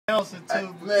house or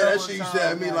two. Man, that shit used to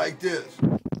have me like this.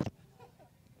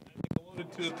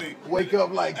 Wake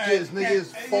up like this, nigga.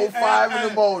 It's 4, 5 in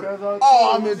the morning.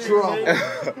 Oh, I'm in trouble.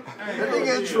 That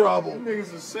nigga in trouble.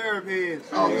 Niggas are syrup heads.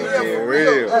 Oh, yeah, for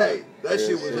real. Hey, that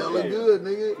shit was hella good,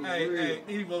 nigga. Hey,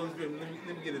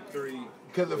 let me get a 3.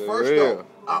 Cause the first though,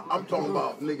 I'm talking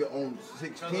about nigga on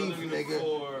 16th,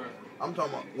 nigga. I'm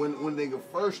talking about when nigga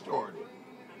first started,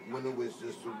 when it was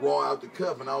just raw out the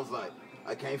cup, and I was like,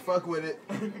 I can't fuck with it.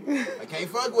 I can't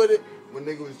fuck with it. When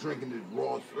nigga was drinking the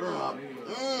raw syrup,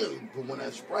 but when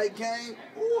that Sprite came,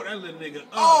 ooh, that little nigga.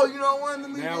 Oh, you know what?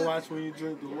 Now watch when you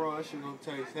drink the raw, that shit gonna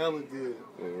taste hella good.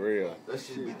 For real. That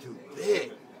shit be too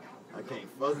thick. I can't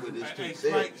fuck with this too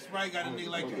thick. Sprite got a nigga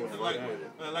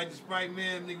like the Sprite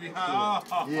man, nigga be high.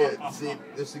 Yeah, see,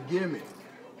 it's a gimmick.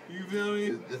 You feel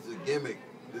me? It's a gimmick.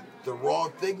 The raw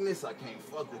thickness, I can't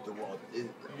fuck with the raw. You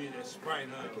mean that Sprite,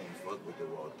 huh? I can't fuck with the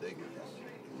raw thickness.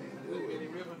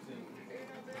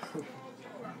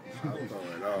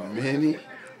 Many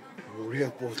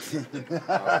Rippleton.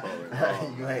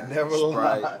 You ain't never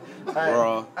Sprite, lied.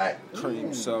 raw,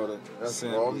 cream soda. That's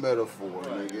all metaphor,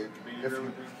 nigga. If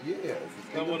you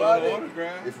think about it,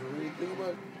 if you really think about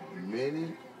it,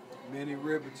 Many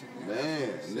Rippleton.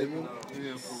 Man, nigga.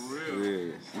 Yeah, for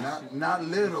real. Yeah. Not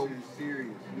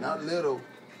little,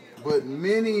 but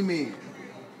many men.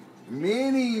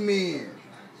 Many men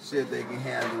said they can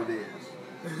handle this.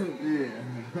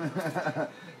 Yeah.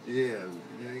 Yeah,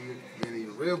 many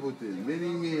Rippleton, many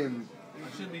men. I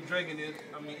shouldn't be drinking this.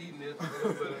 I mean, eating this.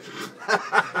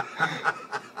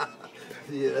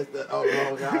 Yeah, that's the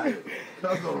wrong guy.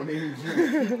 Cuz don't even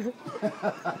drink.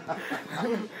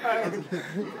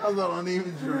 Cuz don't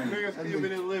even drink. Niggas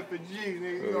giving it lip for G,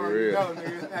 nigga. You already know,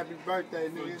 nigga. Happy birthday,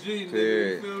 nigga. G, nigga.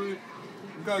 You feel me?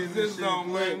 Because this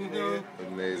song, man, you know.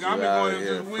 Amazing out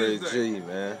here, free G,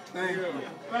 man. Thank you.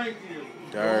 Thank you.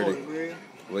 Dirty.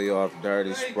 We off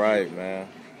dirty Sprite, man.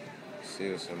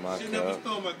 See what's in my She never cup.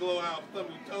 stole my glow out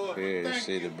stomach toe. Here, you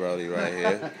see the Brody right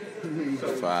here.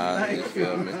 5, you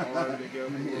feel me?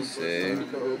 You see?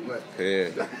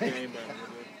 Here.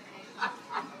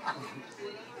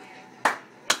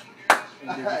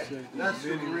 That's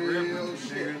the real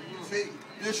shit. See,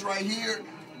 this right here,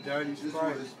 Dirty this is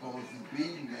what it's supposed to be,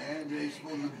 man. They ain't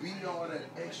supposed to be all that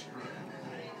extra.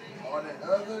 All that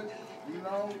other, you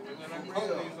know,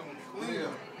 for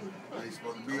real. Ain't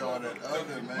supposed to be all that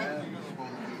other, man. It's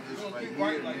supposed to be this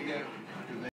right here, nigga.